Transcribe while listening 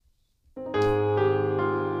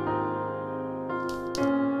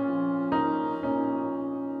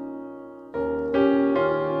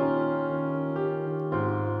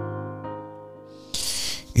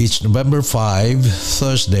It's November 5,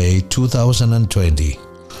 Thursday, 2020.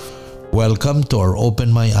 Welcome to our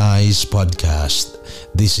Open My Eyes podcast.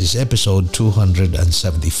 This is episode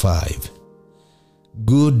 275.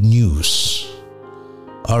 Good news.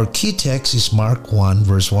 Our key text is Mark 1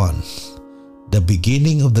 verse 1. The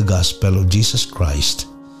beginning of the gospel of Jesus Christ,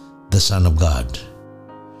 the Son of God.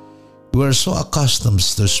 We are so accustomed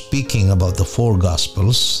to speaking about the four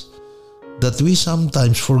gospels that we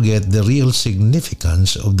sometimes forget the real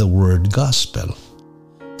significance of the word gospel.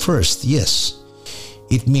 First, yes,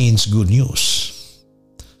 it means good news.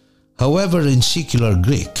 However, in secular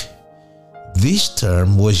Greek, this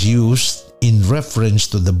term was used in reference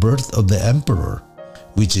to the birth of the emperor,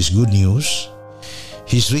 which is good news,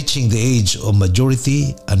 his reaching the age of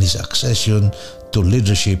majority, and his accession to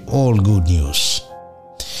leadership, all good news.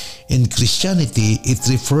 In Christianity, it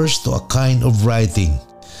refers to a kind of writing,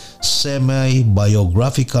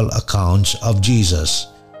 semi-biographical accounts of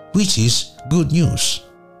Jesus, which is good news.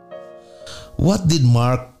 What did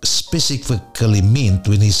Mark specifically mean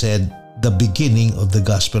when he said the beginning of the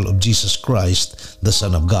gospel of Jesus Christ, the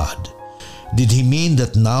Son of God? Did he mean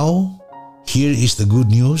that now, here is the good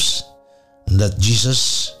news, that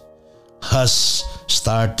Jesus has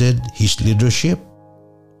started his leadership?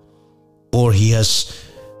 Or he has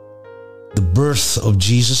the birth of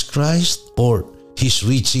Jesus Christ? Or he's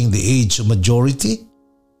reaching the age of majority?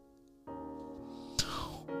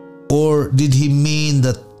 Or did he mean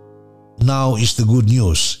that now is the good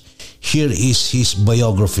news? Here is his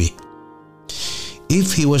biography.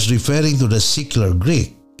 If he was referring to the secular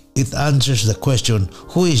Greek, it answers the question,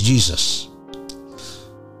 who is Jesus?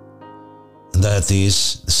 And that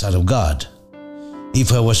is the Son of God.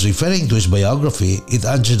 If I was referring to his biography, it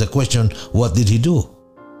answers the question, what did he do?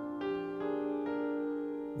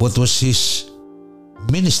 What was his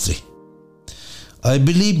ministry? I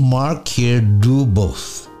believe Mark here do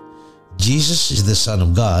both. Jesus is the Son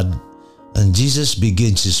of God, and Jesus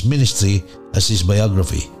begins his ministry as his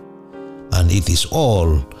biography. And it is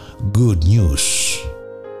all good news.